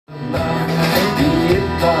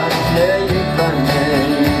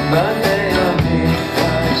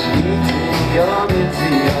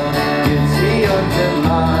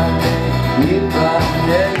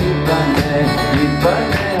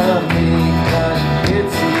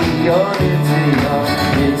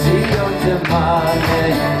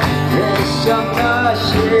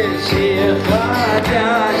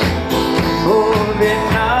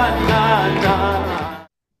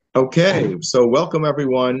Okay, so welcome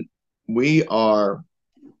everyone. We are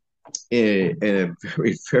in a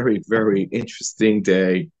very, very, very interesting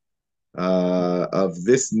day of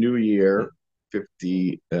this new year,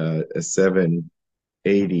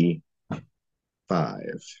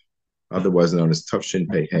 5785, otherwise known as Tufshin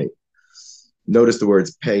Pei Hey. Notice the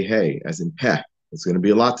words Pei Hey as in peh. There's going to be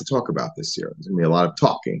a lot to talk about this year. There's going to be a lot of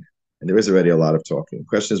talking, and there is already a lot of talking. The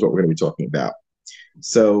question is what we're going to be talking about.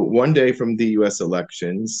 So one day from the U.S.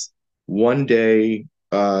 elections, one day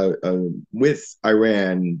with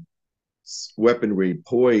Iran weaponry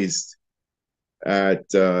poised at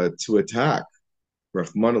to attack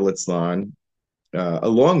Rahman al-Islam,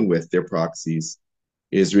 along with their proxies,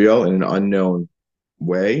 Israel in an unknown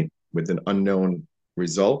way with an unknown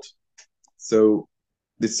result. So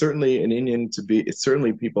it's certainly an Indian to be. It's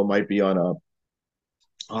certainly people might be on a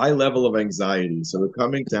high level of anxiety. So we're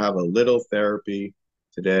coming to have a little therapy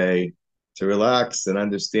today to relax and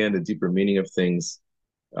understand the deeper meaning of things,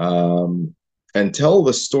 and tell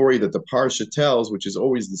the story that the Parsha tells, which is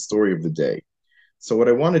always the story of the day. So what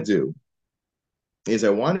I want to do is I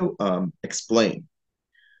want to explain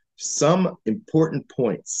some important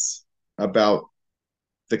points about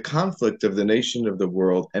the conflict of the nation of the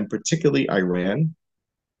world, and particularly Iran,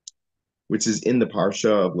 which is in the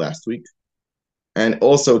Parsha of last week, and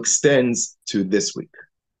also extends to this week.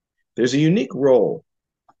 There's a unique role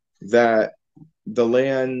that the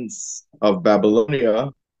lands of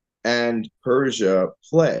Babylonia and Persia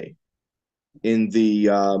play in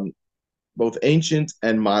the both ancient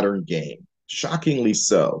and modern game. Shockingly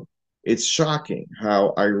so. It's shocking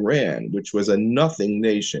how Iran, which was a nothing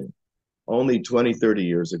nation only 20, 30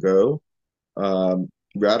 years ago,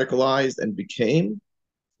 radicalized and became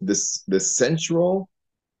the central,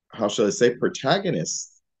 how shall I say,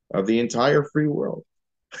 protagonist of the entire free world.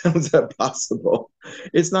 How is that possible?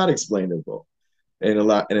 It's not explainable in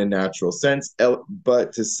a natural sense.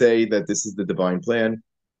 But to say that this is the divine plan,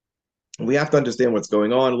 we have to understand what's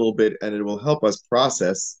going on a little bit, and it will help us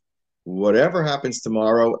process whatever happens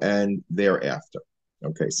tomorrow and thereafter.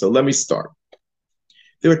 Okay, so let me start.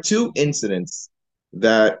 There are two incidents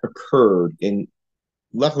that occurred in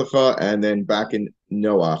Lech Lecha and then back in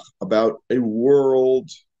Noach about a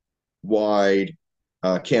worldwide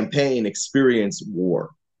campaign experience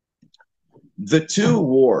war. The two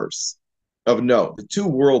wars of no, the two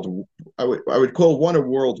world, I would call one a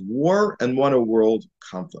world war and one a world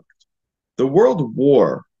conflict. The world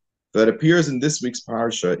war that appears in this week's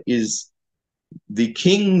parsha is the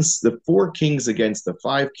kings, the four kings against the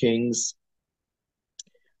five kings,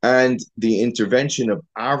 and the intervention of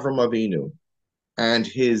Avram Avinu and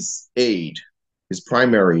his aide, his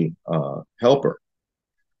primary helper,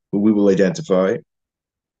 who we will identify.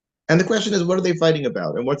 And the question is, what are they fighting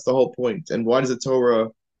about? And what's the whole point? And why does the Torah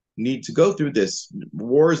need to go through this?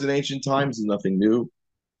 Wars in ancient times is nothing new.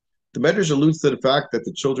 The Medrash alludes to the fact that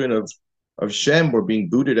the children of Shem were being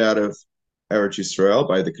booted out of Eretz Yisrael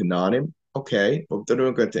by the Canaanim. Okay, but they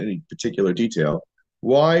don't go into any particular detail.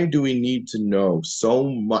 Why do we need to know so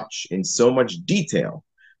much in so much detail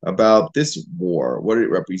about this war, what it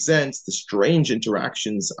represents, the strange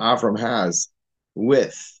interactions Avram has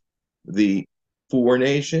with the four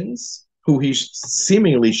nations who he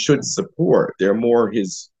seemingly should support? They're more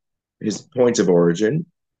his points of origin.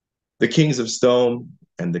 The kings of stone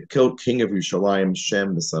and the king of Yerushalayim,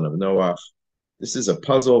 Shem, the son of Noach. This is a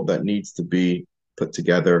puzzle that needs to be put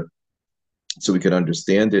together so we can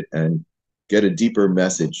understand it and get a deeper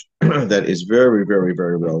message that is very, very,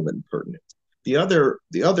 very relevant and pertinent. The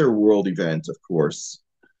other world event, of course,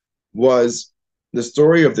 was the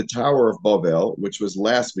story of the Tower of Babel, which was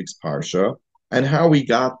last week's Parsha, and how we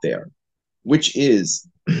got there, which is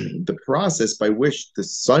the process by which the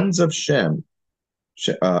sons of Shem,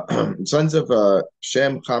 Shem, Cham, and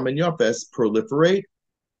Yafes proliferate,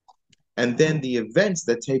 and then the events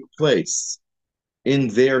that take place in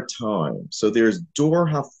their time. So there's Dor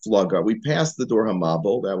HaFlaga. We passed the Dor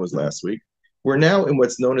HaMabel, that was last week. We're now in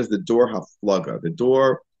what's known as the Dor HaFlaga, the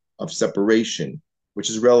door of separation, which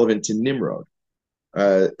is relevant to Nimrod,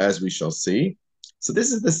 as we shall see. So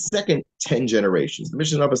this is the second 10 generations. The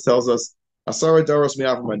Mishnah Rabbah tells us, Asara Daros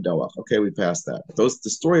Mi'avram and Noach. Okay, we passed that. The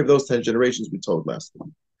story of those 10 generations we told last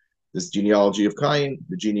week. This genealogy of Cain,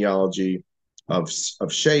 the genealogy of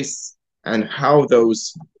Shes, and how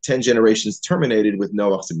those 10 generations terminated with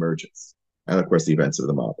Noach's emergence, and of course the events of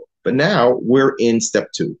the Mabel. But now we're in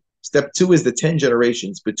step two. Step two is the 10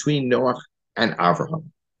 generations between Noach and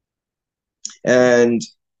Avraham. And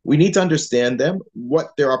we need to understand them,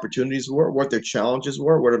 what their opportunities were, what their challenges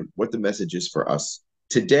were, what the message is for us.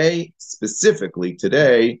 Today, specifically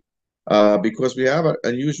today, because we have an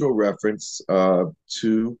unusual reference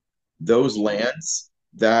to those lands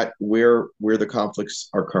that where the conflicts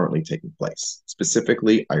are currently taking place,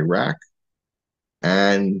 specifically Iraq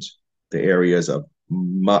and the areas of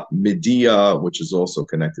Media, which is also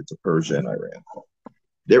connected to Persia and Iran.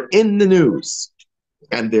 They're in the news,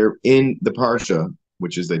 and they're in the Parsha,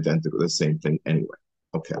 which is identical, the same thing anyway.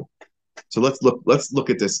 Okay, so let's look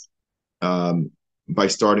at this by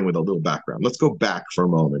starting with a little background. Let's go back for a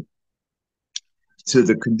moment to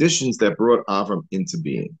the conditions that brought Avram into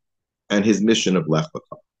being and his mission of Lech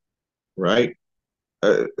Lecha, right?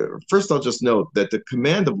 First, I'll just note that the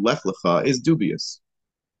command of Lech Lecha is dubious.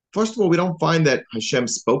 First of all, we don't find that Hashem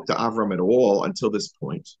spoke to Avram at all until this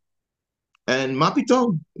point. And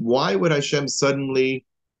Mapitom, why would Hashem suddenly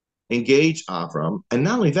engage Avram? And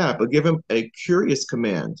not only that, but give him a curious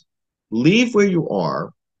command. Leave where you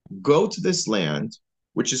are, go to this land,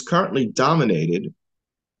 which is currently dominated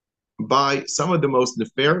by some of the most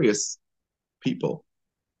nefarious people,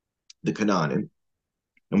 the Canaanim,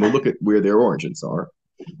 and we'll look at where their origins are.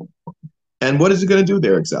 And what is he going to do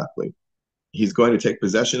there exactly? He's going to take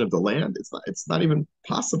possession of the land. It's not even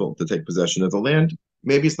possible to take possession of the land.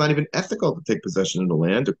 Maybe it's not even ethical to take possession of the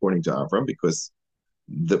land, according to Avram, because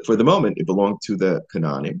for the moment it belonged to the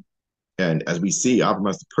Canaanim. And as we see, Avram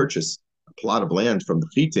has to purchase a plot of land from the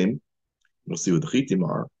Chitim. We'll see what the Chitim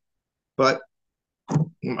are. But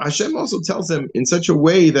Hashem also tells him in such a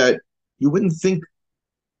way that you wouldn't think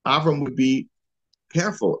Avram would be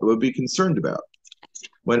careful, would be concerned about.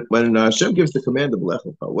 When Hashem gives the command of Lech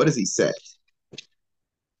Lecha, what does he say?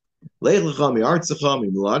 Lech Lecha mi'artzecha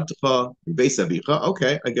mi'moladecha mi'beis avicha.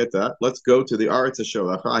 Okay, I get that. Let's go to the Aretz Asher.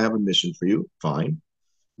 I have a mission for you. Fine.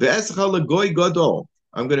 Ve'esecha legoy gadol.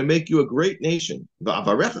 I'm going to make you a great nation.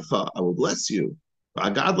 Va'avarechecha. I will bless you.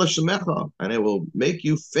 Va'agad l'shemecha. And I will make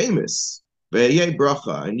you famous. Ve'yeh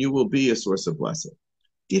bracha. And you will be a source of blessing.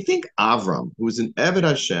 Do you think Avram, who is an Eved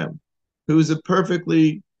Hashem, who is a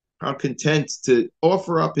perfectly content to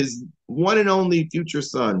offer up his one and only future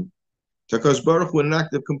son, Takash Baruch Hu, in an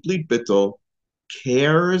act of complete bittul,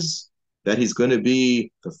 cares that he's going to be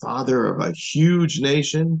the father of a huge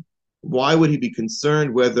nation? Why would he be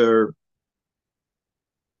concerned whether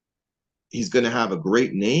he's going to have a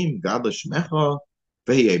great name, God l'shmecha,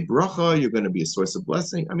 ve'yeh bracha, you're going to be a source of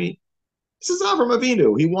blessing? I mean, this is Avram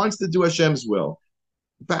Avinu. He wants to do Hashem's will.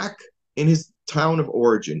 Back in his town of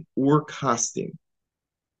origin, Ur Kasdim.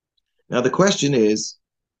 Now the question is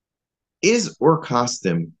Ur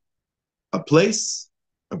Kasdim a place,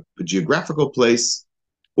 a geographical place,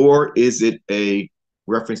 or is it a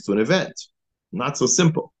reference to an event? Not so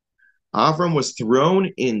simple. Avram was thrown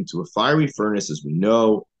into a fiery furnace, as we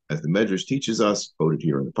know, as the Medrash teaches us, quoted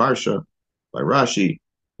here in the Parshah by Rashi.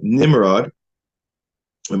 Nimrod,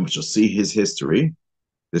 and we shall see his history,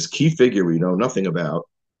 this key figure we know nothing about,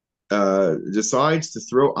 decides to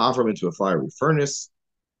throw Avram into a fiery furnace.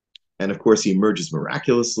 And of course, he emerges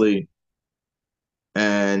miraculously.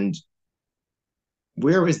 And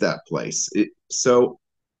where is that place? So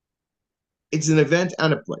it's an event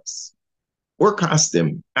and a place. Ur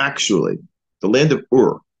Kasdim, actually, the land of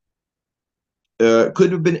Ur,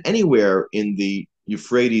 could have been anywhere in the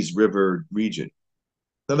Euphrates River region.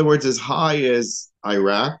 In other words, as high as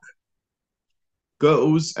Iraq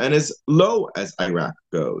goes and as low as Iraq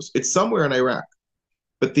goes. It's somewhere in Iraq.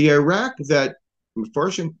 But the Iraq that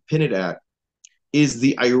Mefarshim pin it at is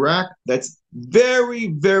the Iraq that's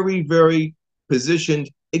very, very, very positioned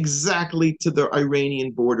exactly to the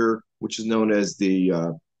Iranian border, which is known as the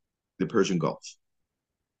Persian Gulf.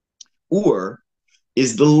 Ur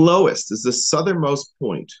is the lowest, is the southernmost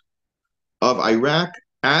point of Iraq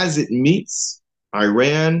as it meets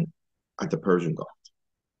Iran at the Persian Gulf.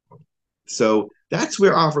 So that's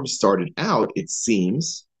where Avram started out, it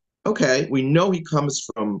seems. Okay, we know he comes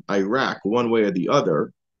from Iraq one way or the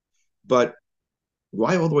other, but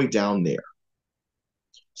why all the way down there?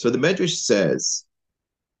 So the Medrash says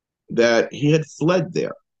that he had fled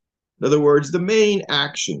there. In other words, the main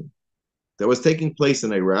action that was taking place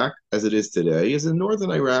in Iraq, as it is today, is in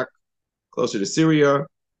northern Iraq, closer to Syria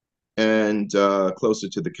and closer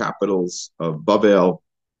to the capitals of Babel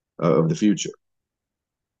of the future.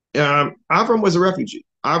 Avram was a refugee.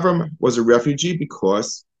 Avram was a refugee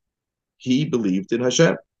because he believed in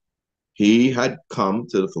Hashem. He had come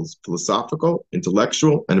to the philosophical,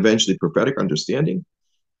 intellectual, and eventually prophetic understanding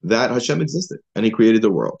that Hashem existed, and he created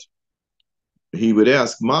the world. He would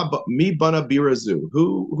ask, Mi bana birazu,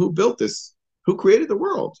 who built this? Who created the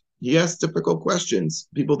world? He asked typical questions,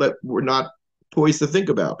 people that were not poised to think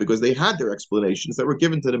about, because they had their explanations that were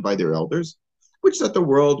given to them by their elders, which that the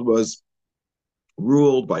world was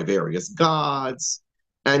ruled by various gods,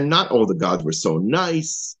 And not all the gods were so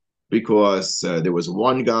nice, because there was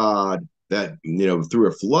one god that threw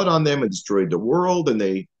a flood on them and destroyed the world, and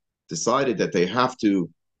they decided that they have to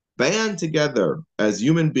band together as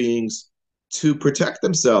human beings to protect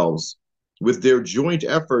themselves with their joint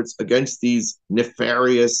efforts against these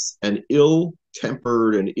nefarious and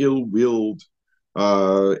ill-tempered and ill-willed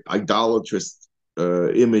idolatrous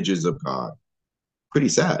images of God. Pretty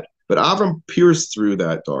sad. But Avram pierced through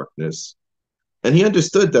that darkness, and he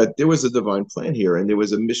understood that there was a divine plan here, and there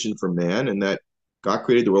was a mission for man, and that God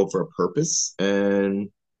created the world for a purpose, and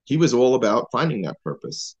he was all about finding that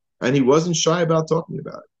purpose. And he wasn't shy about talking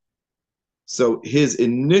about it. So his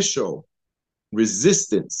initial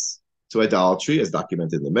resistance to idolatry, as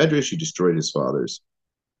documented in the Medrash, he destroyed his father's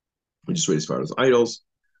idols,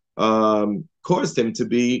 caused him to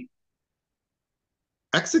be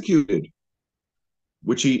executed,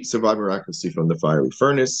 which he survived miraculously from the fiery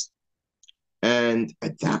furnace. And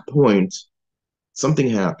at that point, something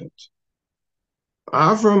happened.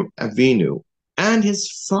 Avram Avinu and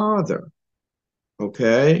his father,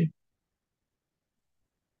 okay,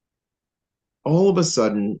 all of a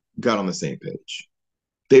sudden got on the same page.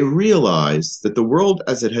 They realized that the world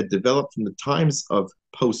as it had developed from the times of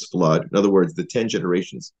post-flood, in other words, the 10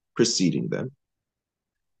 generations preceding them,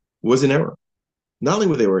 was in error. Not only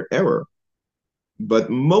were they in error,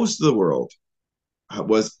 but most of the world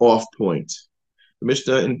was off point. The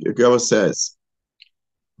Mishnah in Yaacov says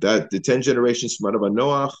that the 10 generations from Adam and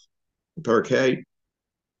Noah, Pershah,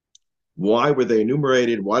 why were they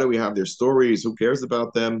enumerated? Why do we have their stories? Who cares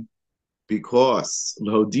about them? Because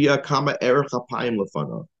to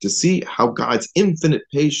see how God's infinite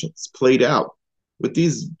patience played out with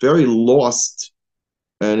these very lost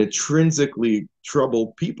and intrinsically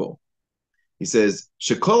troubled people. He says,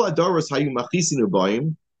 even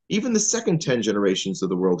the second 10 generations of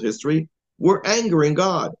the world history were angering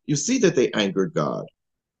God. You see that they angered God.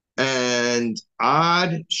 And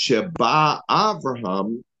Ad Sheba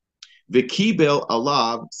Avraham Vikibel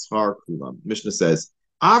Alav Schar Kulam. Mishnah says,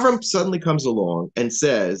 Avram suddenly comes along and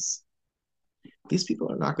says, these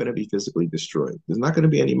people are not going to be physically destroyed. There's not going to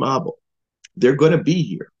be any mabul. They're going to be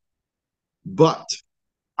here. But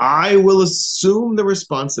I will assume the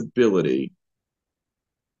responsibility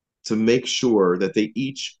to make sure that they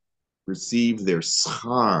each receive their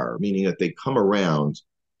schar, meaning that they come around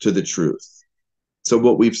to the truth. So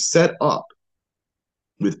what we've set up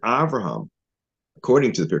with Avraham,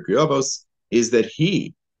 according to the Pirkei Avos, is that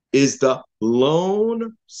he is the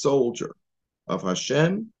lone soldier of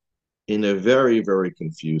Hashem in a very, very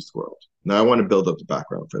confused world. Now, I want to build up the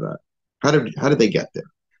background for that. How did they get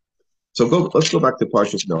there? So let's go back to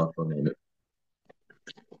Parshas Noah for a moment.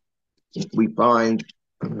 We find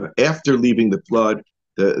after leaving the flood,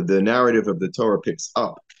 the narrative of the Torah picks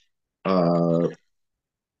up in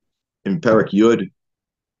Perek Yud.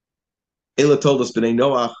 Ela told us b'nei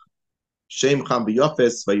Noach, Shem Cham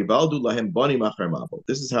b'Yafes vayivaldu lahem banim achar mabul.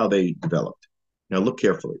 This is how they developed. Now look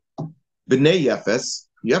carefully. B'nei Yafes,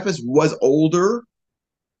 Yafes was older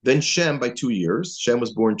than Shem by 2 years. Shem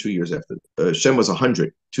was born 2 years after. Shem was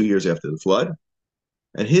 100 2 years after the flood,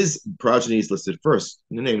 and his progeny is listed first.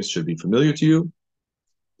 And the names should be familiar to you.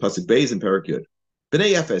 Pasuk Beis and Perek Yud.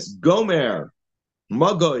 B'nei Yafes, Gomer,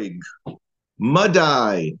 Magog,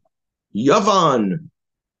 Madai, Yavan,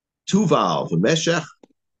 Tuval, Meshech,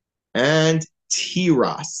 and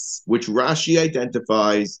Tiras, which Rashi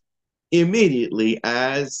identifies immediately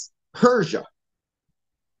as Persia.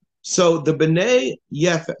 So the B'nai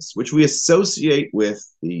Yefes, which we associate with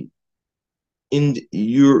the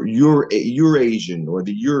Eurasian or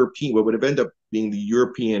the European, what would have ended up being the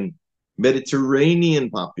European Mediterranean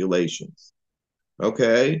populations.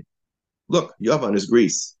 Okay, look, Yavan is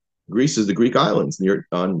Greece. Greece is the Greek islands near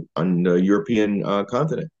on the European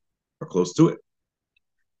continent, or close to it.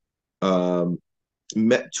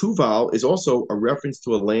 Tuval is also a reference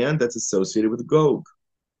to a land that's associated with Gog.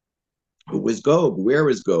 Who is Gog? Where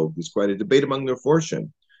is Gog? There's quite a debate among the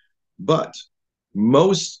Forshim. But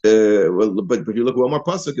most, but if you look at one more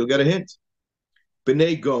pasuk, you'll get a hint.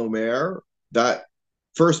 B'nai Gomer, that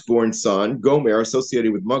firstborn son, Gomer,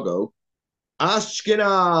 associated with Magog,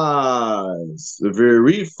 Ashkenaz,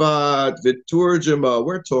 Verifat, Viturjima.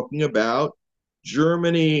 We're talking about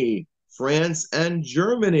Germany, France, and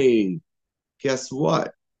Germany. Guess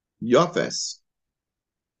what? Yafes,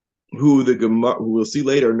 who we'll see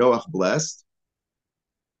later, Noach blessed,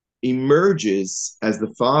 emerges as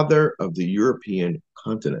the father of the European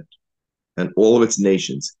continent and all of its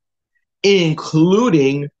nations,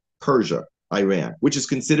 including Persia, Iran, which is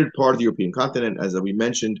considered part of the European continent. As we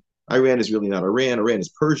mentioned, Iran is really not Iran. Iran is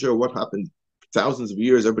Persia. What happened thousands of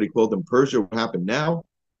years? Everybody called them Persia. What happened now?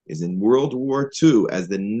 is in World War II, as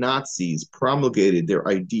the Nazis promulgated their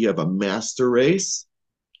idea of a master race,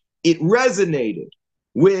 it resonated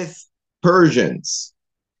with Persians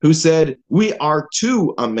who said, we are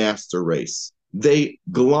too a master race. They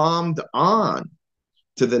glommed on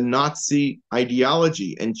to the Nazi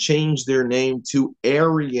ideology and changed their name to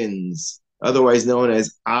Aryans, otherwise known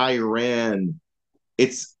as Iran.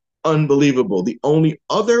 It's unbelievable. The only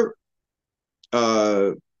other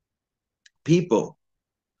people,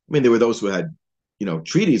 I mean, there were those who had,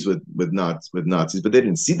 treaties with Nazis, but they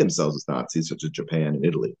didn't see themselves as Nazis, such as Japan and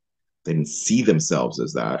Italy. They didn't see themselves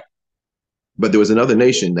as that. But there was another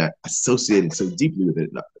nation that associated so deeply with it,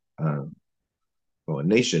 a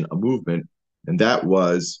nation, a movement, and that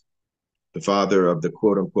was the father of the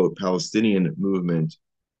quote-unquote Palestinian movement,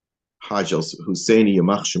 Hajj al-Husseini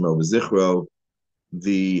Yamach Shemo V'Zichro,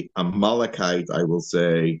 the Amalekite, I will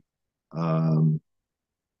say,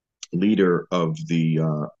 leader of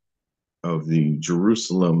the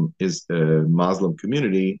Jerusalem Muslim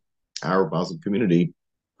community, Arab Muslim community,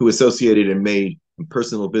 who associated and made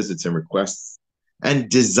personal visits and requests and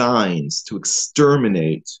designs to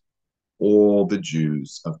exterminate all the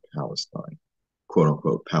Jews of Palestine, quote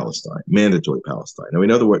unquote Palestine, mandatory Palestine. Now we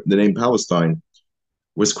know the name Palestine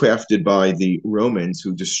was crafted by the Romans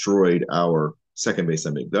who destroyed our second Beis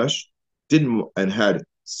Hamikdash, and had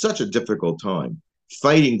such a difficult time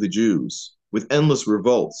fighting the Jews with endless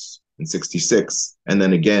revolts in 66, and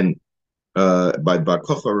then again by Bar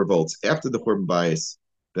Kokhba revolts after the Churban Bayis,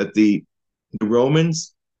 that the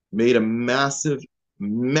Romans made a massive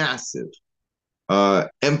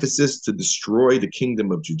emphasis to destroy the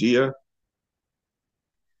kingdom of Judea,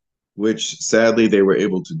 which sadly they were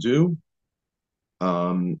able to do.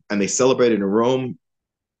 And they celebrated in Rome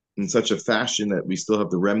in such a fashion that we still have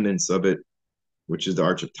the remnants of it, which is the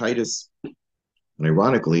Arch of Titus. And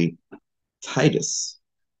ironically, Titus,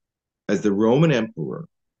 as the Roman emperor,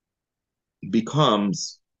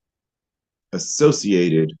 becomes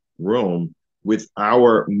associated, Rome, with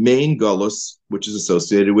our main Gullus, which is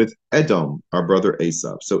associated with Edom, our brother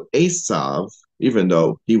Esav. So Esav, even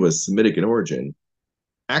though he was Semitic in origin,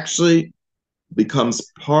 actually becomes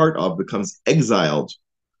exiled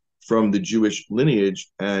from the Jewish lineage,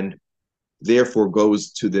 and therefore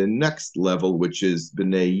goes to the next level, which is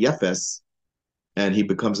B'nai Yefes, and he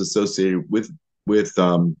becomes associated with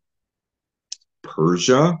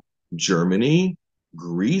Persia, Germany,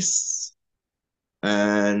 Greece,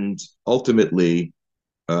 and ultimately,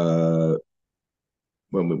 when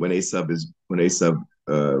Esav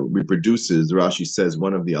reproduces, Rashi says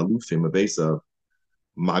one of the alufim of Esav,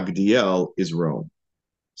 Magdiel, is Rome.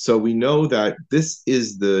 So we know that this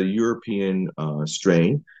is the European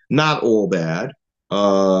strain. Not all bad.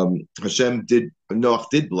 Noach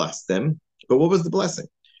did bless them, but what was the blessing?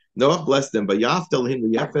 Noach blessed them. Vayaftel him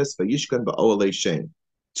liyefes vayishkan ba'olei shem.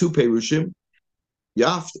 Two perushim.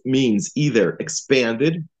 Yaft means either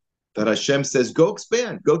expanded, that Hashem says, go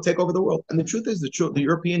expand, go take over the world. And the truth is, the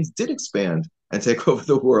Europeans did expand and take over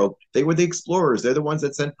the world. They were the explorers. They're the ones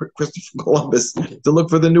that sent Christopher Columbus to look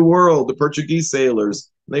for the New World, the Portuguese sailors.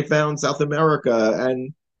 They found South America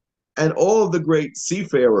and all of the great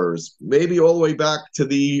seafarers, maybe all the way back to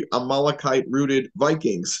the Amalekite-rooted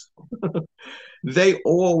Vikings. They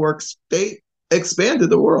all expanded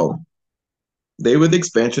the world. They were the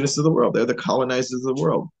expansionists of the world. They're the colonizers of the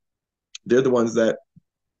world. They're the ones that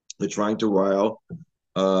they're trying to rile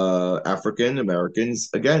African Americans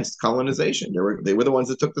against colonization. They were the ones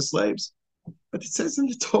that took the slaves. But it says in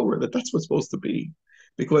the Torah that that's what's supposed to be,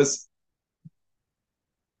 because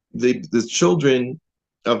the children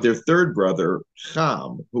of their third brother,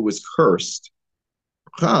 Ham, who was cursed,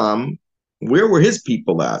 Ham, where were his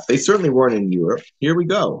people at? They certainly weren't in Europe. Here we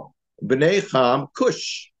go. B'nai Ham,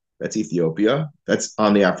 Cush. That's Ethiopia. That's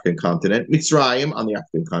on the African continent. Mitzrayim on the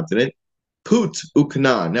African continent. Put,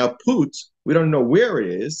 Uknan. Now, Put, we don't know where it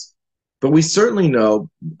is, but we certainly know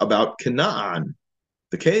about Canaan,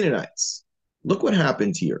 the Canaanites. Look what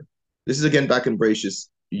happened here. This is again back in Bereshis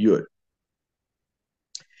Yud.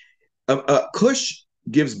 Cush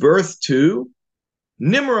gives birth to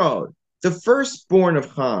Nimrod, the firstborn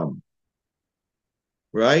of Ham,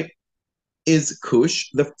 right? Is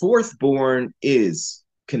Cush. The fourthborn is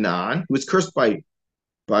Canaan, who was cursed by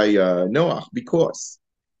Noah because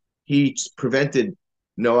he prevented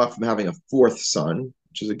Noah from having a fourth son,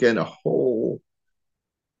 which is again a whole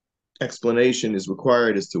explanation is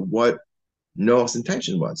required as to what Noah's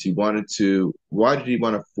intention was. Why did he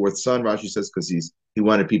want a fourth son? Rashi says because he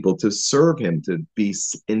wanted people to serve him, to be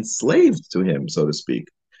enslaved to him, so to speak.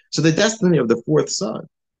 So the destiny of the fourth son,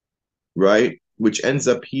 right, which ends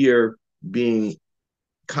up here being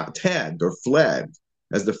tagged or flagged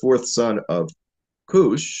as the fourth son of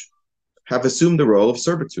Cush, have assumed the role of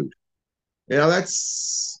servitude.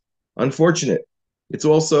 That's unfortunate. It's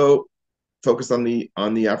also focused on the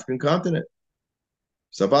African continent.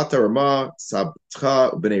 Sabata Rama,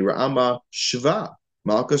 Sabtcha, Bnei Ra'ama, Shva,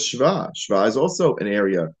 Malka Shva. Shva is also an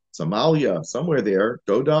area, Somalia, somewhere there,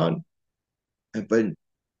 Dodan. But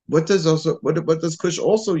what does Cush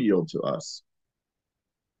also yield to us?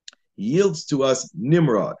 Yields to us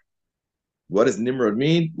Nimrod. What does Nimrod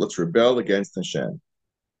mean? Let's rebel against Hashem.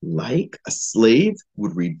 Like a slave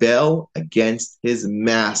would rebel against his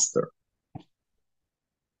master.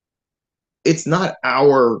 It's not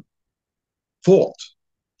our fault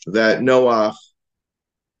that Noah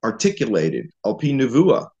articulated, Alpi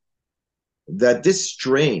Nevuah, that this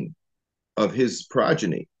strain of his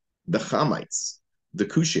progeny, the Hamites, the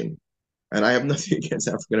Cushim, and I have nothing against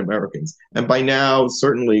African Americans, and by now,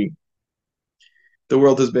 certainly, the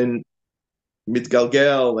world has been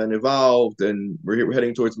mitgalgel and evolved, and we're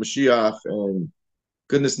heading towards Mashiach, and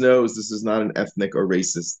goodness knows this is not an ethnic or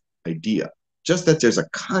racist idea. Just that there's a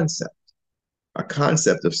concept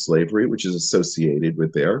of slavery, which is associated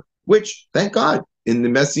with there, which, thank God, in the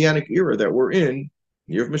Messianic era that we're in,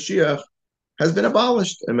 the year of Mashiach, has been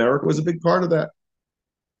abolished. America was a big part of that.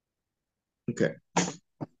 Okay.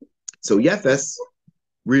 So Yefes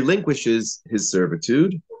relinquishes his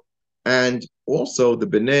servitude, and also the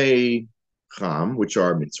B'nai Cham, which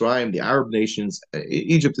are Mitzrayim, the Arab nations.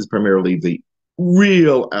 Egypt is primarily the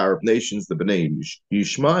real Arab nations. The B'nai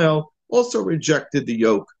Yishmael also rejected the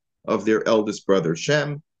yoke of their eldest brother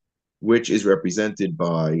Shem, which is represented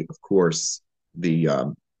by, of course,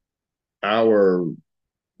 our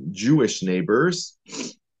Jewish neighbors,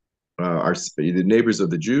 the neighbors of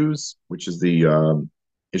the Jews, which is the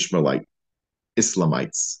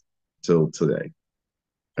Islamites till today,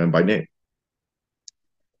 and by name.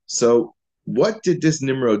 So what did this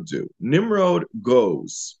Nimrod do? Nimrod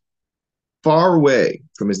goes far away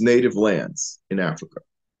from his native lands in Africa.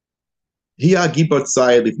 He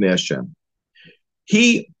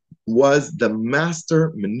was the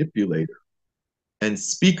master manipulator and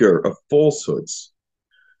speaker of falsehoods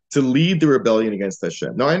to lead the rebellion against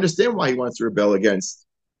Hashem. Now, I understand why he wants to rebel against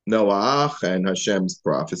Noah and Hashem's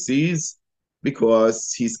prophecies,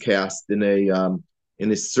 because he's cast in a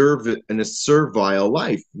servile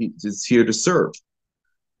life. He's here to serve,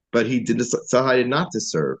 but he decided not to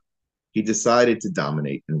serve. He decided to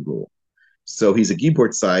dominate and rule. So he's a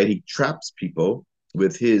Gibort side. He traps people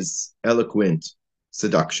with his eloquent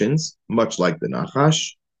seductions, much like the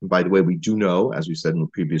Nachash. And by the way, we do know, as we said in the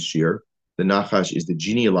previous year, the Nachash is the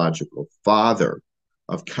genealogical father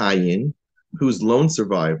of Cain, whose lone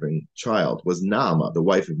surviving child was Naamah, the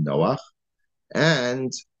wife of Noah.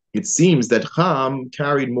 And it seems that Ham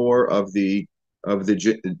carried more of the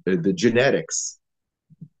genetics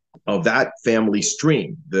of that family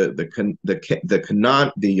stream, the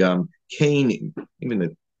Cain, even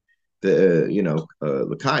the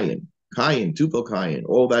Cain, Tupel Cain,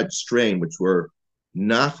 all that strain, which were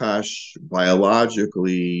Nachash,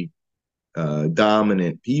 biologically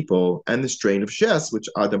dominant people, and the strain of Shes, which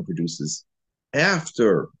Adam produces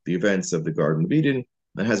after the events of the Garden of Eden,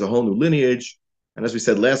 and has a whole new lineage. And as we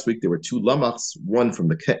said last week, there were two Lamachs, one from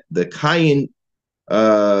the Cain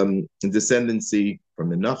descendancy from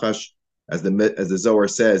the Nachash, as the Zohar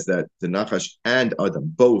says that the Nachash and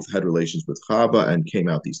Adam both had relations with Chava and came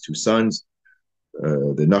out these two sons.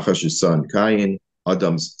 The Nachash's son Cain,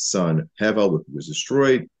 Adam's son Hevel, who was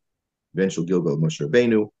destroyed, eventual Gilgal Moshe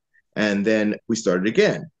Rabbeinu, and then we started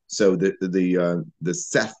again. So the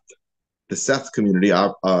Seth community,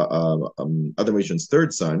 Adam Rishon's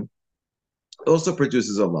third son, also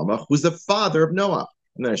produces a Lamach, who's the father of Noah.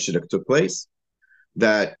 And then a shidduch took place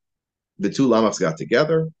that the two Lamachs got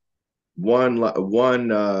together. One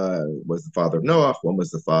was the father of Noah. One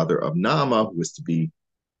was the father of Naamah, who was to be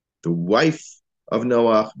the wife of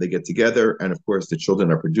Noah. They get together, and of course, the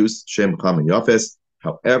children are produced, Shem, Ham, and Yafes.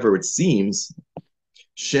 However, it seems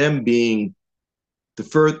Shem being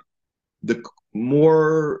the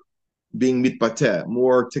more being mitbateh,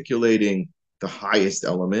 more articulating the higher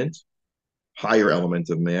element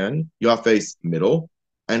of man, Yafes middle,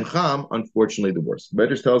 and Ham, unfortunately, the worst.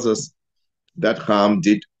 Medrash tells us that Ham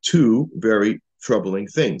did two very troubling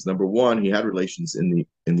things. Number one, he had relations in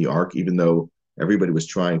the ark, even though everybody was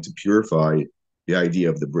trying to purify the idea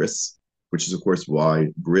of the bris, which is, of course, why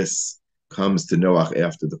bris comes to Noah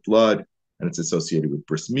after the flood, and it's associated with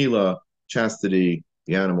bris milah, chastity.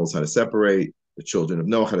 The animals had to separate. The children of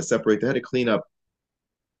Noah had to separate. They had to clean up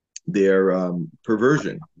their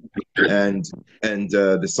perversion, and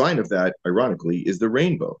the sign of that, ironically, is the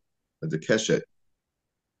rainbow, the keshet.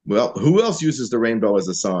 Well, who else uses the rainbow as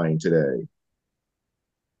a sign today?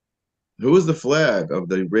 Who is the flag of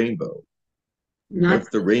the rainbow? Not What's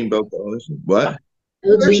the rainbow coalition? What?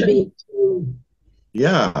 Persia. LGBT.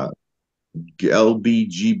 Yeah,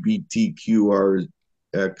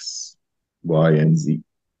 LBGBTQRX, Y, and Z.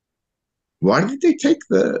 Why did they take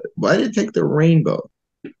the rainbow?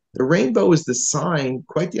 The rainbow is the sign,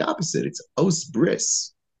 quite the opposite. It's os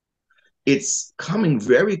bris. It's coming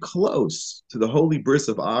very close to the holy bris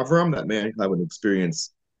of Avram that mankind would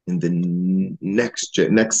experience in the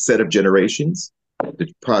next set of generations,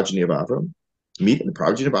 the progeny of Avram. Meet the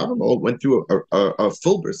progeny of Avram all went through a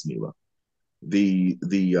full bris milah. The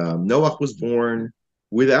Noah was born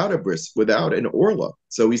without a bris, without an orla.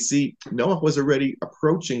 So we see Noah was already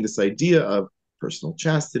approaching this idea of personal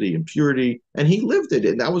chastity and purity, and he lived it.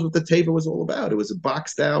 And that was what the Teva was all about. It was a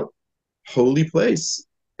boxed out holy place,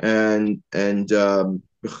 and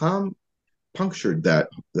Bicham punctured that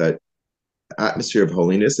atmosphere of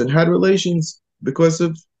holiness and had relations because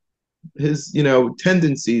of his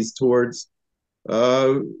tendencies towards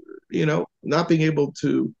uh, not being able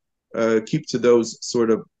to keep to those sort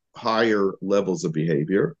of higher levels of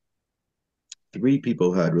behavior. Three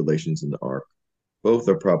people had relations in the ark. Both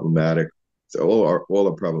are problematic. So all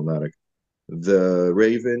are problematic. The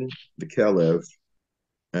raven, the Kelev,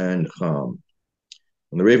 and Ham.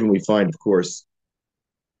 And the raven we find, of course,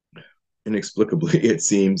 inexplicably, it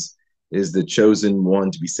seems, is the chosen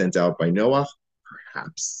one to be sent out by Noah,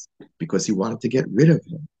 perhaps because he wanted to get rid of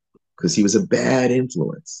him, because he was a bad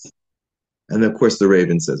influence. And of course, the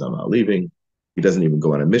raven says, I'm not leaving. He doesn't even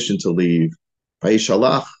go on a mission to leave.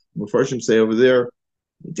 Vayishalach, Mepharshim say over there,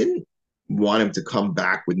 he didn't want him to come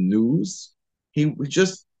back with news. He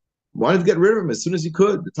just wanted to get rid of him as soon as he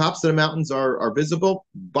could. The tops of the mountains are visible.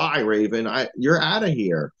 Bye, Raven. You're out of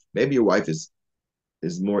here. Maybe your wife is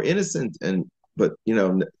more innocent, but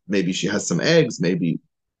maybe she has some eggs. Maybe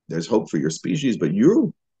there's hope for your species, but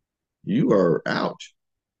you are out.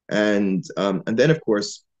 And then of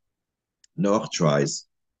course Noah tries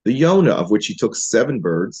the Yonah, of which he took 7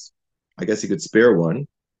 birds. I guess he could spare one.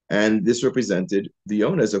 And this represented the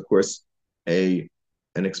Yonah is, of course, an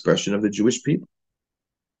expression of the Jewish people,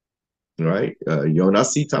 right?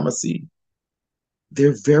 Yonasi Tamasi.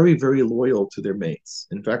 They're very, very loyal to their mates.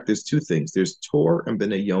 In fact, there's 2 things. There's Tor and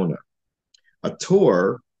B'nai Yonah. A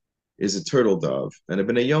Tor is a turtle dove, and a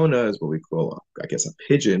B'nai Yonah is what we call, I guess, a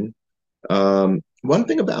pigeon. One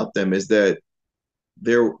thing about them is that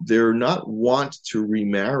they're not wont to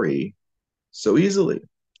remarry so easily.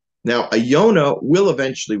 Now, a Yonah will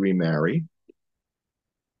eventually remarry,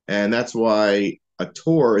 and that's why a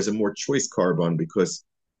Tor is a more choice carbon because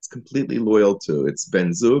it's completely loyal to its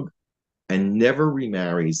Ben Zug and never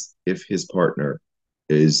remarries if his partner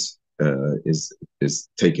is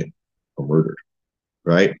taken or murdered,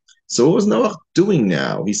 right? So what was Noah doing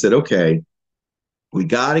now? He said, okay, we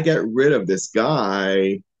got to get rid of this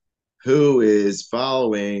guy who is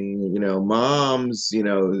following, mom's,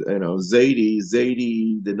 Zaidi,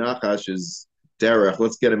 the Nachash's derech.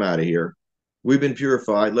 Let's get him out of here. We've been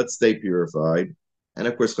purified. Let's stay purified. And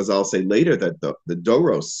of course, Chazal say later that the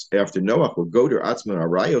Doros after Noah will go to Atzman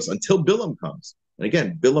Arayos until Bilam comes. And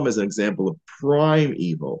again, Bilam is an example of prime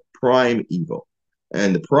evil. And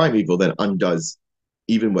the prime evil then undoes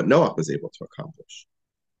even what Noah was able to accomplish.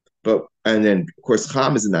 And then of course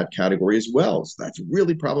Ham is in that category as well. So that's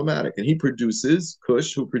really problematic. And he produces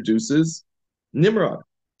Cush, who produces Nimrod.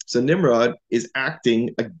 So Nimrod is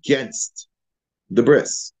acting against the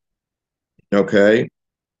bris. Okay.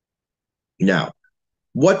 Now,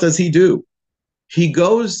 what does he do? He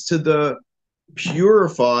goes to the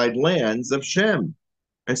purified lands of Shem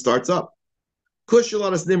and starts up. Cush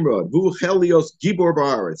Eladas Nimrod, Vu Helios Gibor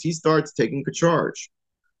Baaretz. He starts taking charge.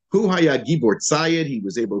 Hu Haya Gibor Tzayed. He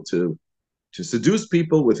was able to seduce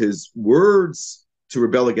people with his words to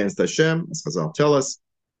rebel against Hashem, as Chazal tell us.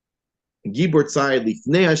 Gibor Tzayed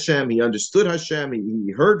Lifnei Hashem. He understood Hashem.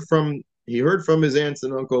 He heard from his aunts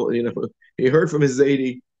and uncle. He heard from his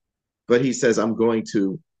Zaidi, but he says, "I'm going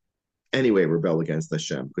to anyway rebel against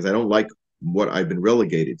Hashem because I don't like what I've been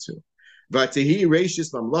relegated to." Vatihi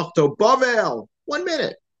Reishis Mamlachto Bavel. 1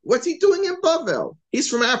 minute. What's he doing in Bavel? He's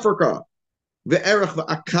from Africa. Ve'erech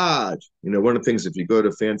va'akad. One of the things, if you go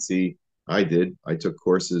to fancy, I took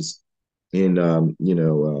courses in,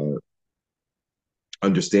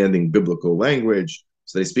 understanding biblical language.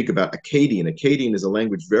 So they speak about Akkadian. Akkadian is a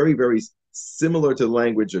language very, very similar to the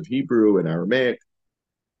language of Hebrew and Aramaic.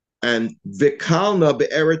 And Vikalna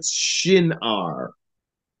be'eretz Shinar.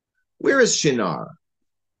 Where is Shinar?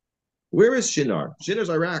 Shinar's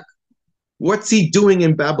Iraq. What's he doing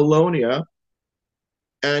in Babylonia?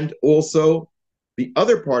 And also the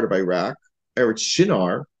other part of Iraq, Eretz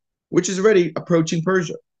Shinar, which is already approaching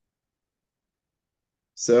Persia.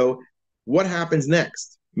 So what happens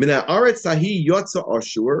next? Mina Aretz Sahi Yotza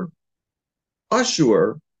Ashur.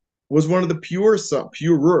 Ashur was one of the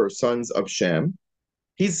purer sons of Shem.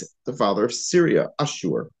 He's the father of Syria,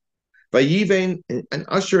 Ashur. Vayivain, and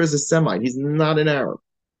Ashur is a Semite. He's not an Arab.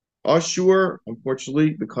 Ashur,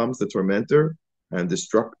 unfortunately, becomes the tormentor and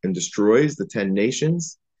destroys the 10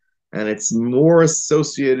 nations. And it's more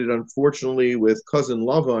associated, unfortunately, with cousin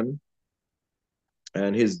Lavan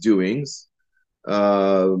and his doings,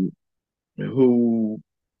 who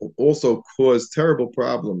also caused terrible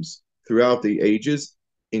problems throughout the ages,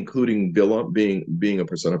 including Bilam being a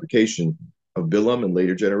personification of Bilam in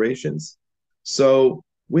later generations. So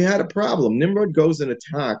we had a problem. Nimrod goes and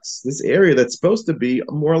attacks this area that's supposed to be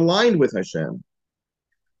more aligned with Hashem,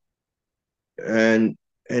 and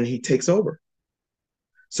he takes over.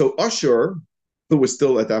 So Ashur, who was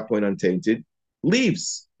still at that point untainted,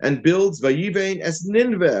 leaves and builds Vayivein es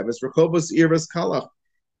Ninveh, es Rechobos Iras Kalach.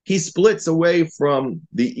 He splits away from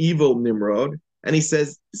the evil Nimrod, and he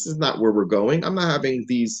says, this is not where we're going. I'm not having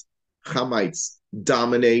these Hamites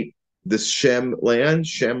dominate this Shem land,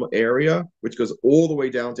 Shem area, which goes all the way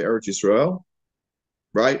down to Eretz Yisrael,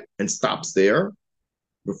 right? And stops there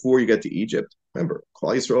before you get to Egypt. Remember,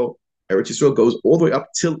 Klal Yisrael, Eretz Yisrael goes all the way up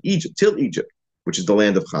till Egypt, which is the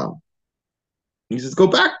land of Ham. He says, go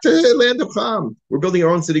back to the land of Ham. We're building our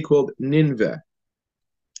own city called Ninveh.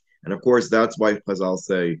 And of course, that's why Chazal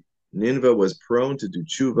say Ninveh was prone to do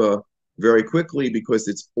tshuva very quickly, because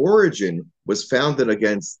its origin was founded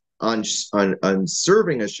on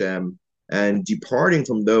serving Hashem and departing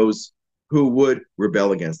from those who would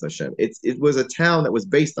rebel against Hashem. It was a town that was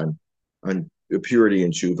based on purity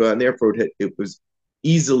and tshuva, and therefore it was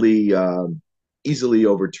easily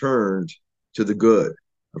overturned to the good.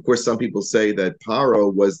 Of course, some people say that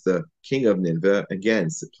Paro was the king of Nineveh, again,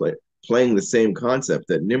 playing the same concept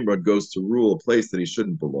that Nimrod goes to rule a place that he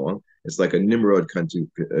shouldn't belong. It's like a Nimrod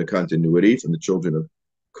continuity from the children of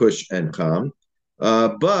Cush and Ham.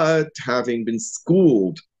 But having been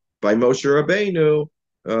schooled by Moshe Rabbeinu,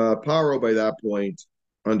 Paro by that point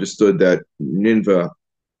understood that Nineveh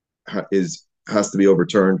has to be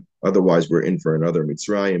overturned. Otherwise, we're in for another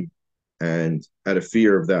Mitzrayim. And out of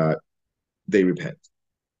fear of that, they repent.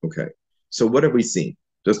 Okay. So what have we seen?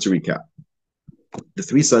 Just to recap. The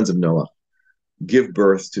three sons of Noah give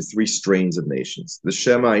birth to three strains of nations. The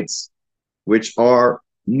Shemites, which are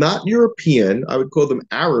not European, I would call them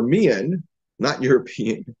Aramean, not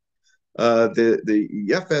European. The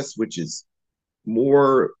Yefes, which is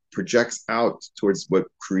more projects out towards what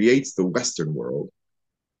creates the Western world.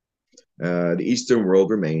 The Eastern world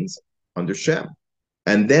remains under Shem.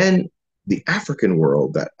 And then the African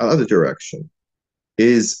world, that other direction,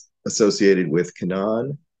 is associated with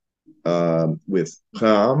Canaan, with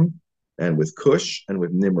Ham, and with Cush, and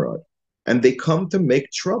with Nimrod. And they come to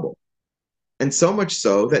make trouble. And so much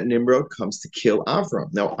so that Nimrod comes to kill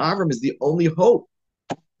Avram. Now, Avram is the only hope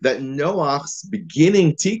that Noach's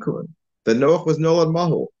beginning tikkun, that Noach was Nolad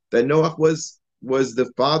Mahu, that Noach was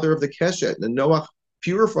the father of the Keshet, and Noach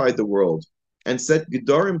purified the world and set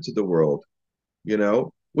Gedorim to the world,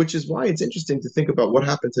 which is why it's interesting to think about what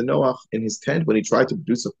happened to Noach in his tent when he tried to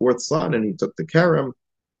produce a fourth son and he took the Kerem.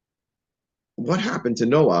 What happened to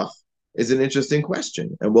Noach is an interesting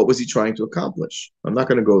question. And what was he trying to accomplish? I'm not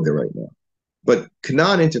going to go there right now. But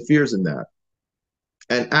Canaan interferes in that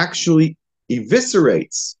and actually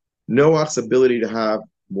eviscerates Noach's ability to have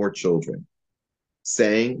more children,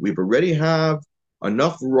 saying we've already have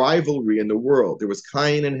enough rivalry in the world. There was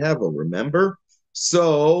Cain and Hevel, remember?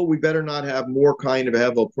 So we better not have more kind of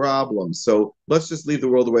Hevel problems. So let's just leave the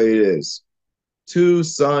world the way it is. Two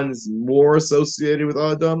sons more associated with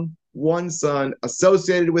Adam, one son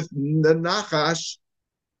associated with the Nachash,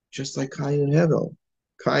 just like Cain and Hevel.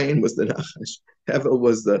 Cain was the Nachash. Hevel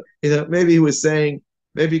was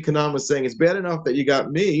maybe Canaan was saying, it's bad enough that you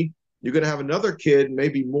got me. You're going to have another kid,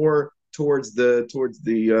 maybe more towards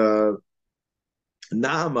the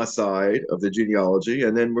Naama side of the genealogy,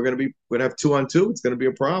 and then we're going to have 2 on 2. It's going to be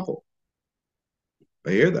a problem.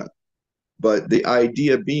 I hear that. But the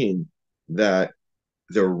idea being that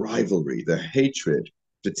the rivalry, the hatred,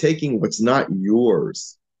 the taking what's not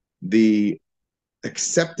yours, the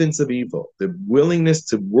acceptance of evil, the willingness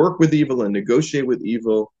to work with evil and negotiate with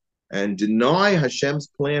evil and deny Hashem's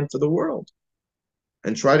plan for the world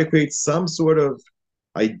and try to create some sort of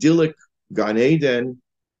idyllic Gan Eden.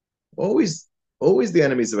 Always the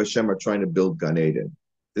enemies of Hashem are trying to build Gan Eden.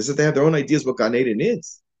 This is they have their own ideas what Gan Eden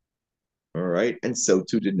is. All right. And so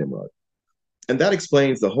too did Nimrod. And that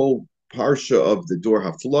explains the whole Parshah of the Dor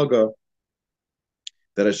HaFlaga,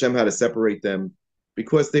 that Hashem had to separate them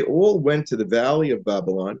because they all went to the valley of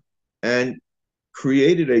Babylon and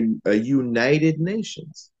created a united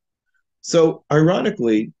nations. So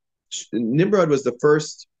ironically, Nimrod was the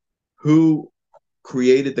first who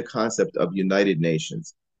created the concept of united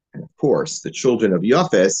nations. And of course, the children of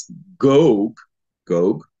Yafes, Gog,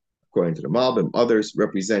 according to the Malbim, others,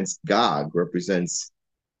 represents Gog, represents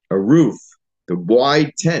a roof, the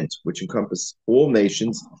wide tent, which encompasses all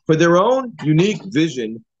nations, for their own unique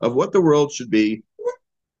vision of what the world should be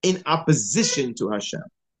in opposition to Hashem.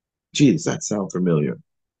 Gee, does that sound familiar?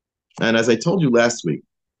 And as I told you last week,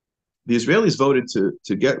 the Israelis voted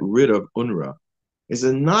to get rid of UNRWA. Is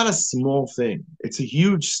not a small thing. It's a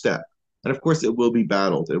huge step. And of course, it will be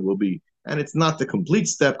battled. It will be, and it's not the complete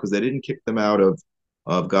step because they didn't kick them out of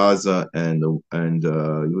Gaza and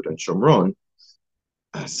Yehud and Shomron.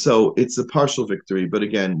 So it's a partial victory. But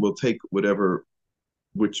again, we'll take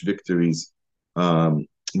which victories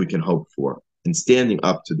we can hope for in standing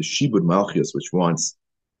up to the Shibud Malchus, which wants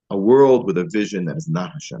a world with a vision that is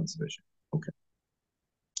not Hashem's vision. Okay.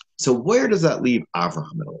 So where does that leave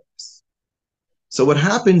Avraham and all this? So what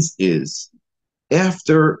happens is,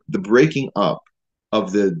 after the breaking up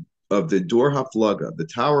of the Dor HaFlaga, the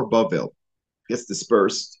Tower of Babel gets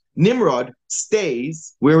dispersed, Nimrod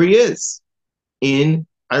stays where he is, in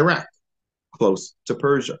Iraq, close to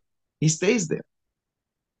Persia. He stays there.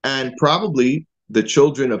 And probably the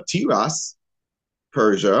children of Tiras,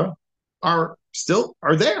 Persia, are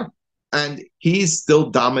there. And he's still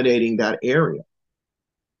dominating that area.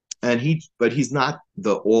 But he's not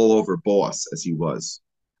the all-over boss as he was.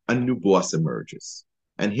 A new boss emerges,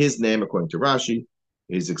 and his name, according to Rashi,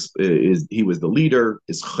 is he was the leader.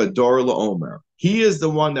 Is Chador LaOmer. He is the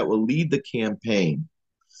one that will lead the campaign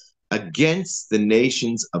against the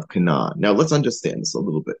nations of Canaan. Now let's understand this a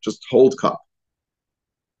little bit. Just hold cup.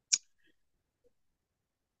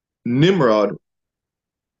 Nimrod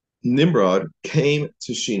came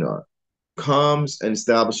to Shinar, comes and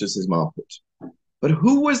establishes his malchut. But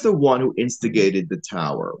who was the one who instigated the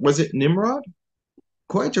tower? Was it Nimrod?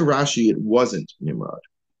 According to Rashi, it wasn't Nimrod.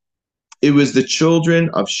 It was the children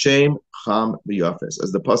of Shem, Ham, Yafes.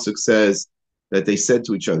 As the pasuk says, that they said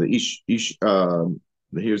to each other, here's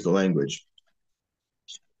the language.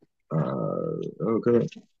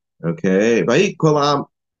 Okay.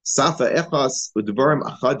 Safa echas udvarim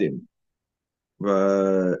achadim.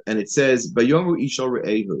 And it says, Bayomu Ishal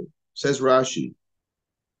Re'ehu. Says Rashi.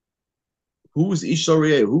 Who's Ishal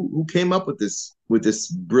Re'ehu? Who came up with this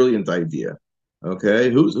brilliant idea? Okay,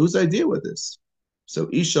 whose idea was this? So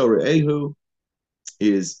Ishal Re'ehu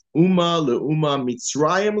is Uma le'uma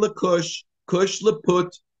Mitzrayim le'kush, kush le'put,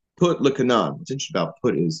 put le'kanan. What's interesting about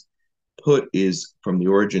put is from the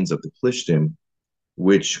origins of the Plishtim,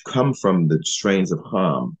 which come from the strains of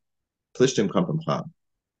Ham. Plishtim come from Ham.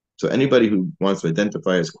 So anybody who wants to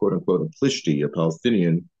identify as quote unquote a Plishti, a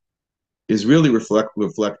Palestinian, is really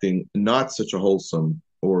reflecting not such a wholesome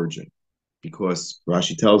origin, because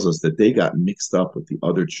Rashi tells us that they got mixed up with the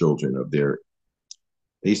other children of they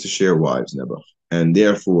used to share wives, Nebuch, and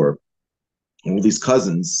therefore all these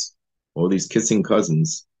kissing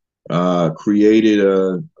cousins, created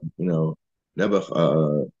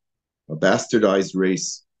Nebuch, a bastardized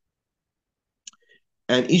race.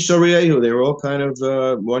 And Isharehu, they were all kind of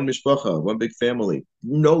one mishpacha, one big family.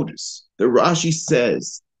 Notice the Rashi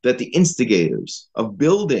says that the instigators of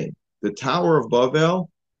building the Tower of Babel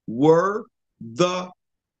were the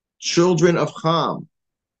children of Ham,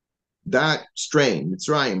 that strain,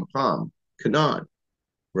 Mitzrayim, Ham, Canaan,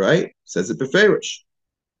 right? Says it beferish.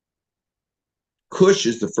 Cush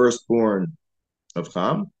is the firstborn of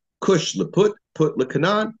Ham. Cush leput, put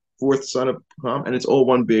leCanaan, fourth son of Ham, and it's all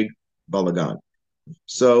one big balagan.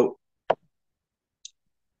 So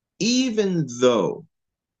even though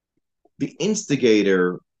the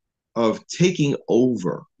instigator of taking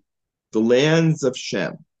over the lands of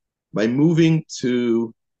Shem by moving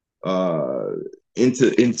to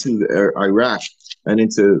into Iraq and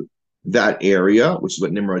into that area, which is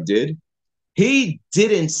what Nimrod did, he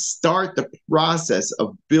didn't start the process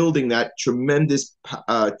of building that tremendous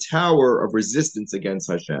tower of resistance against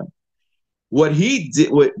Hashem. What he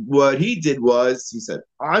did was he said,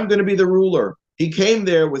 "I'm going to be the ruler." He came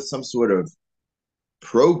there with some sort of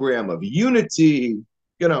program of unity,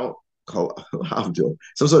 some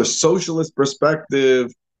sort of socialist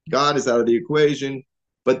perspective. God is out of the equation,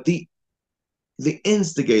 but the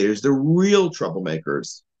instigators, the real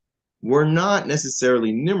troublemakers, were not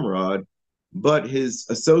necessarily Nimrod, but his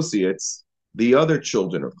associates, the other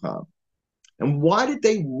children of Ham. And why did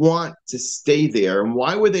they want to stay there? And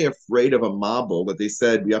why were they afraid of a mobble that they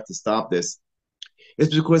said, we have to stop this?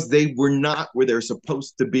 It's because they were not where they're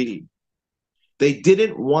supposed to be. They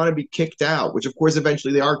didn't want to be kicked out, which of course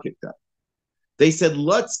eventually they are kicked out. They said,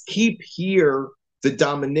 let's keep here the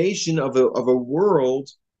domination of a world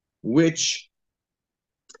which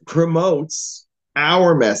promotes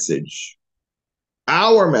our message,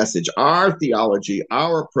 our theology,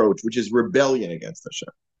 our approach, which is rebellion against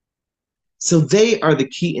Hashem. So they are the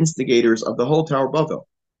key instigators of the whole Tower of Babel.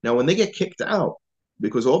 Now, when they get kicked out,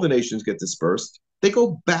 because all the nations get dispersed, they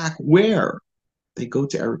go back where? They go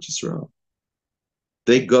to Eretz Yisrael.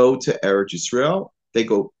 They go to Eretz Yisrael. They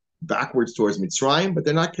go backwards towards Mitzrayim, but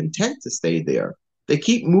they're not content to stay there. They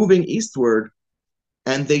keep moving eastward,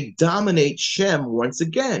 and they dominate Shem once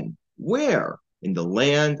again. Where? In the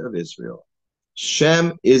land of Israel.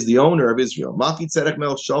 Shem is the owner of Israel. Malki Tzedek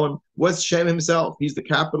Melech Shalom was Shem himself. He's the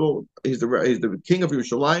capital. He's the king of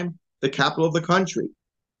Yerushalayim, the capital of the country.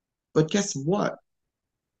 But guess what?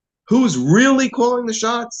 Who's really calling the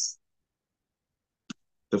shots?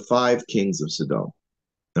 The 5 kings of Sodom.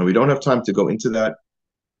 Now, we don't have time to go into that,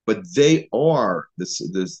 but they are, the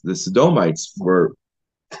Sodomites were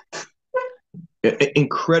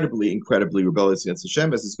incredibly rebellious against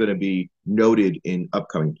Hashem, as is going to be noted in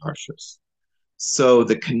upcoming Parshas. So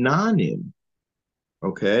the Canaanim,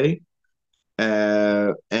 okay,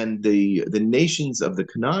 and the nations of the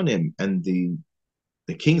Canaanim and the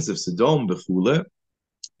kings of Sodom, Bethula,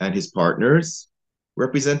 and his partners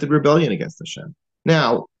represented rebellion against Hashem.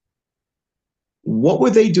 Now, what were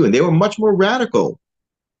they doing? They were much more radical,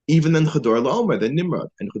 even than Chedor LaOmer, than Nimrod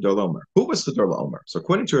and Chedor LaOmer. Who was Chedor LaOmer? So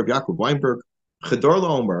according to Rabbi Yaacov Weinberg, Chedor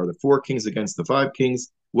LaOmer, the 4 kings against the 5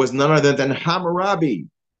 kings, was none other than Hammurabi.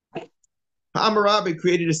 Hammurabi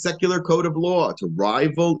created a secular code of law to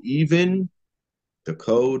rival even the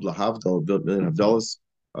code, Lahavdalas,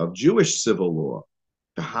 of Jewish civil law.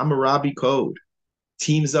 The Hammurabi Code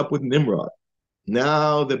teams up with Nimrod.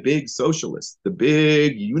 Now the big socialist, the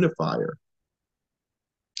big unifier.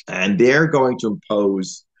 And they're going to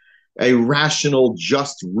impose a rational,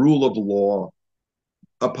 just rule of law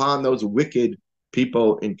upon those wicked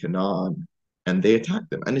people in Canaan. And they attack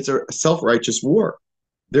them. And it's a self-righteous war.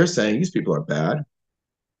 They're saying these people are bad,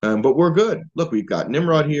 but we're good. Look, we've got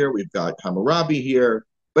Nimrod here. We've got Hammurabi here.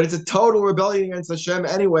 But it's a total rebellion against Hashem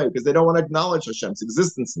anyway, because they don't want to acknowledge Hashem's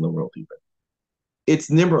existence in the world even. It's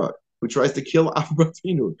Nimrod who tries to kill Avraham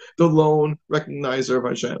Avinu, the lone recognizer of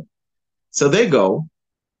Hashem. So they go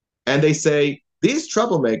and they say, these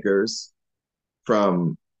troublemakers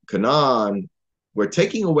from Canaan were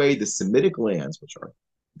taking away the Semitic lands, which are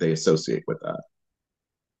they associate with that.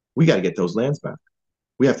 We got to get those lands back.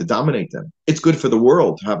 We have to dominate them. It's good for the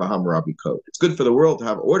world to have a Hammurabi code. It's good for the world to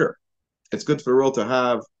have order. It's good for the world to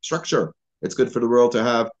have structure. It's good for the world to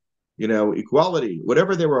have, equality,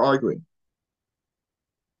 whatever they were arguing.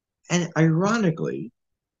 And ironically,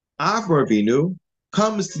 Avraham Avinu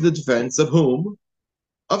comes to the defense of whom?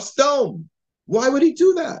 Of stone. Why would he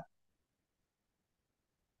do that?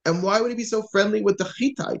 And why would he be so friendly with the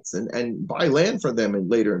Hittites and buy land for them and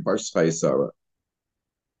later in Parshas Vayisara?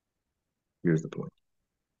 Here's the point.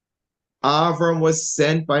 Avram was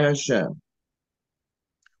sent by Hashem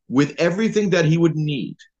with everything that he would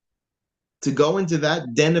need to go into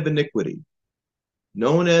that den of iniquity,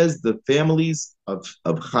 known as the families of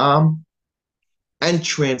Ham, and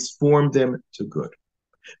transform them to good.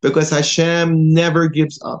 Because Hashem never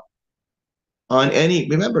gives up on any,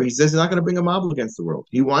 remember, he says he's not going to bring a mob against the world.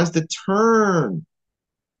 He wants to turn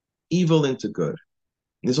evil into good.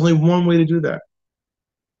 There's only one way to do that.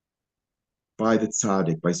 By the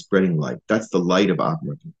tzaddik, by spreading light. That's the light of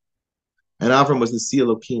Avram. And Avram was the Nasi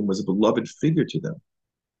Elokim, was a beloved figure to them.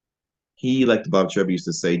 He, like the Bab Rebbe used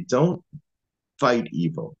to say, don't fight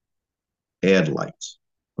evil, add light.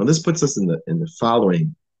 Well, this puts us in the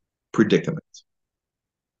following predicament.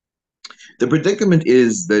 The predicament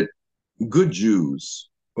is that good Jews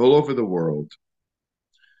all over the world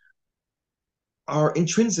are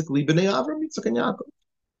intrinsically B'nai Avram, Yitzchak, and Yaakov.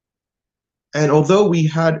 And although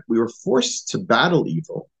we were forced to battle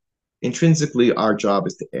evil, intrinsically our job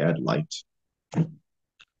is to add light.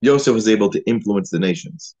 Yosef was able to influence the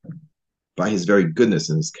nations by his very goodness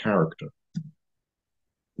and his character.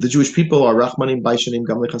 The Jewish people are Rachmanim Baishanim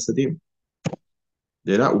Gamle Chasadim.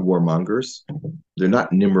 They're not warmongers. They're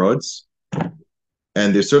not Nimrods.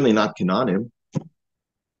 And they're certainly not Canaanim.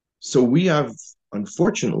 So we have,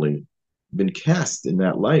 unfortunately, been cast in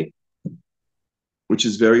that light, which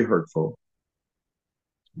is very hurtful.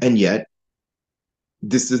 And yet,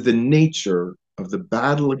 this is the nature of the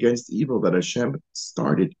battle against evil that Hashem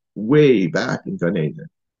started way back in Gan Eden.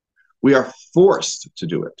 We are forced to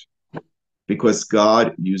do it because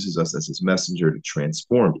God uses us as his messenger to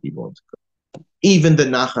transform evil into good. Even the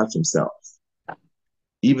Nachash himself,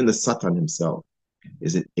 even the Satan himself,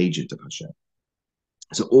 is an agent of Hashem.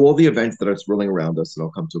 So all the events that are swirling around us, and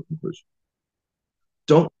I'll come to a conclusion.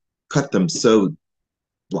 Don't cut them so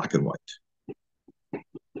black and white.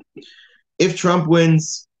 If Trump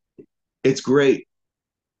wins, it's great.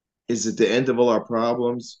 Is it the end of all our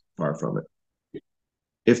problems? Far from it.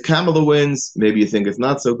 If Kamala wins, maybe you think it's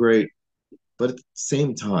not so great, but at the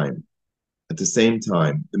same time,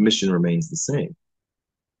 the mission remains the same.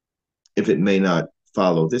 If it may not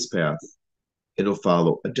follow this path, it'll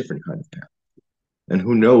follow a different kind of path. And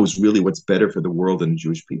who knows really what's better for the world and the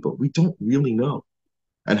Jewish people? We don't really know.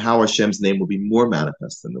 And how Hashem's name will be more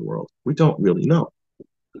manifest in the world. We don't really know.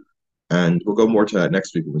 And we'll go more to that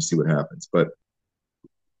next week when we see what happens. But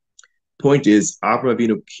point is, Avraham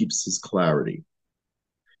Avinu keeps his clarity.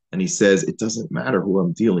 And he says, it doesn't matter who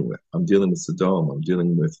I'm dealing with. I'm dealing with Sodom. I'm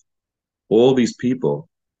dealing with all these people.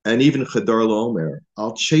 And even Chadar Laomer,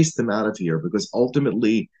 I'll chase them out of here because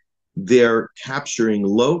ultimately they're capturing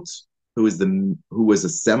Lot, who was a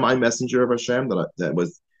semi-messenger of Hashem that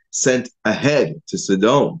was sent ahead to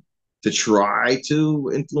Sodom to try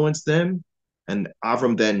to influence them. And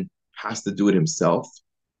Avram then has to do it himself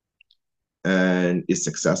and is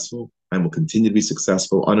successful and will continue to be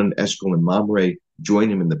successful. Anan, Eshkol, and Mamre join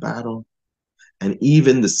him in the battle. And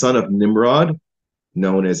even the son of Nimrod,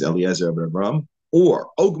 known as Eliezer of Avram, or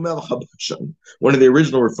Og Melech HaBashan, one of the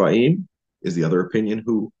original Rephaim, is the other opinion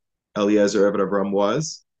who Eliezer of Avram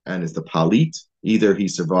was, and is the Palit. Either he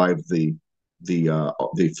survived the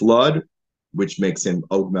flood, which makes him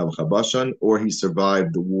Og Melech HaBashan, or he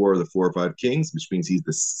survived the war of the 4 or 5 kings, which means he's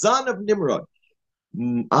the son of Nimrod.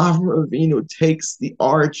 Avraham Avinu takes the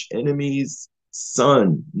arch enemy's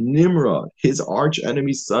son, Nimrod, his arch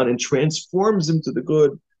enemy's son, and transforms him to the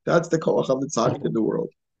good. That's the Koach of the Tzaddik in the world.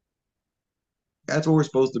 That's what we're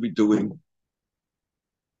supposed to be doing.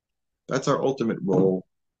 That's our ultimate role.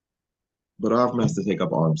 But Avram has to take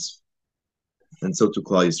up arms. And so too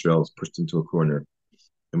Klal Yisrael is pushed into a corner.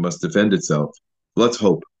 It must defend itself. Let's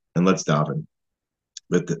hope and let's daven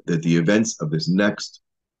that the events of this next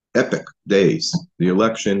epic days, the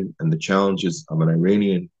election and the challenges of an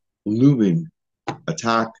Iranian looming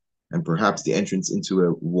attack and perhaps the entrance into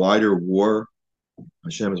a wider war,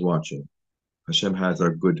 Hashem is watching. Hashem has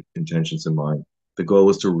our good intentions in mind. The goal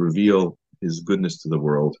is to reveal his goodness to the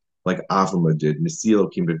world, like Avram did.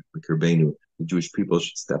 Nesil Kim B'Kerbenu. The Jewish people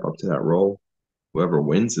should step up to that role. Whoever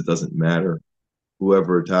wins, it doesn't matter.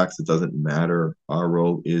 Whoever attacks, it doesn't matter. Our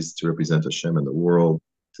role is to represent Hashem in the world,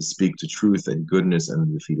 to speak to truth and goodness and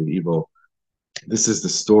the defeat of evil. This is the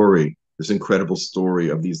story, this incredible story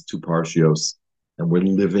of these 2 parshios, and we're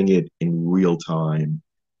living it in real time.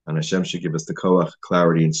 And Hashem should give us the koach,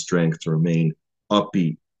 clarity, and strength to remain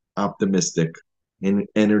upbeat, optimistic, and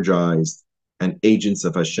energized, and agents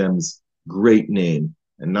of Hashem's great name,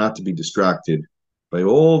 and not to be distracted by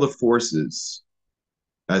all the forces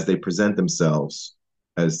as they present themselves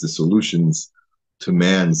as the solutions to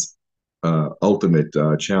man's ultimate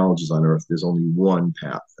challenges on earth. There's only one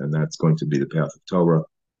path, and that's going to be the path of Torah.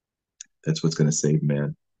 That's what's going to save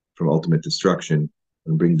man from ultimate destruction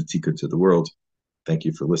and bring the tikkun to the world. Thank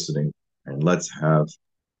you for listening, and let's have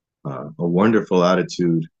a wonderful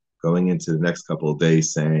attitude going into the next couple of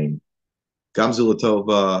days, saying Gamzu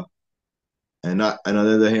Latova, and not. And on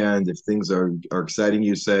the other hand, if things are exciting,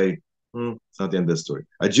 you say it's not the end of the story.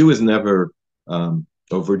 A Jew is never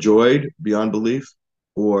overjoyed beyond belief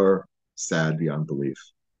or sad beyond belief.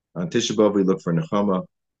 On Tisha B'Av, we look for Nechama,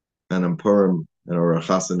 and on Purim and Orach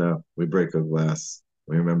Hasana, we break a glass.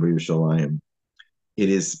 We remember Yerushalayim. It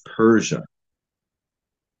is Persia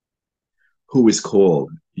who is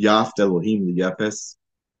called Yaft Elohim Liyepes,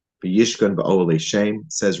 V'yishkan Ba'ol Shem,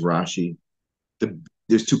 says Rashi.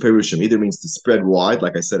 There's 2 perushim. Either means to spread wide,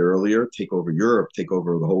 like I said earlier, take over Europe, take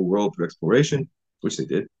over the whole world through exploration, which they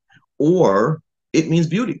did, or it means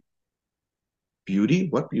beauty. Beauty?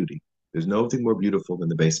 What beauty? There's nothing more beautiful than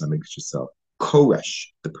the Beis HaMikdash itself. Koresh,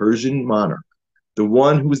 the Persian monarch, the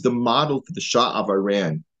one who is the model for the Shah of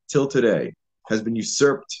Iran till today, has been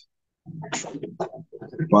usurped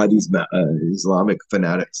by these Islamic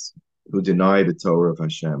fanatics who deny the Torah of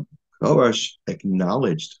Hashem. Koresh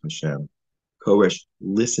acknowledged Hashem. Koresh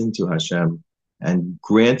listened to Hashem and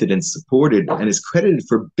granted and supported and is credited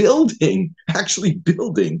for actually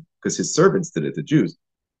building, because his servants did it, the Jews,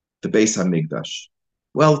 the Beis HaMikdash.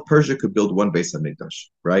 Well, Persia could build one Beis HaMikdash,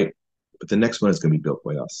 right? But the next one is going to be built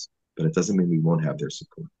by us. But it doesn't mean we won't have their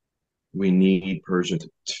support. We need Persia to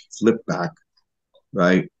flip back,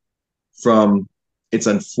 right, from its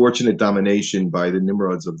unfortunate domination by the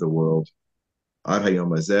Nimrods of the world, Ad Hayom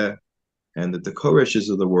Hazeh, and that the Koreshes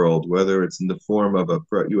of the world, whether it's in the form of a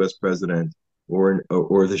U.S. president or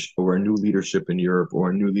a new leadership in Europe or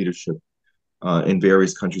a new leadership in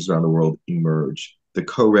various countries around the world, emerge. The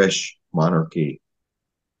Koresh monarchy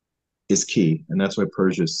is key, and that's why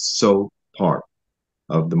Persia is so part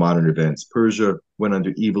of the modern events. Persia went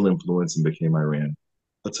under evil influence and became Iran.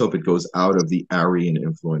 Let's hope it goes out of the Aryan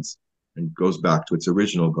influence and goes back to its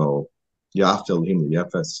original goal,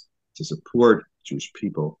 Yafes, to support Jewish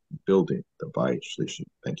people building the Bayit Shlishi.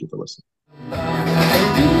 Thank you for listening.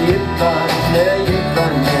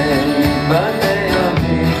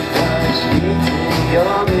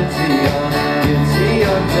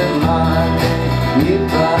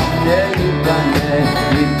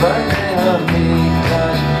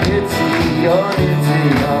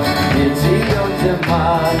 It's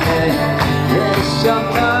your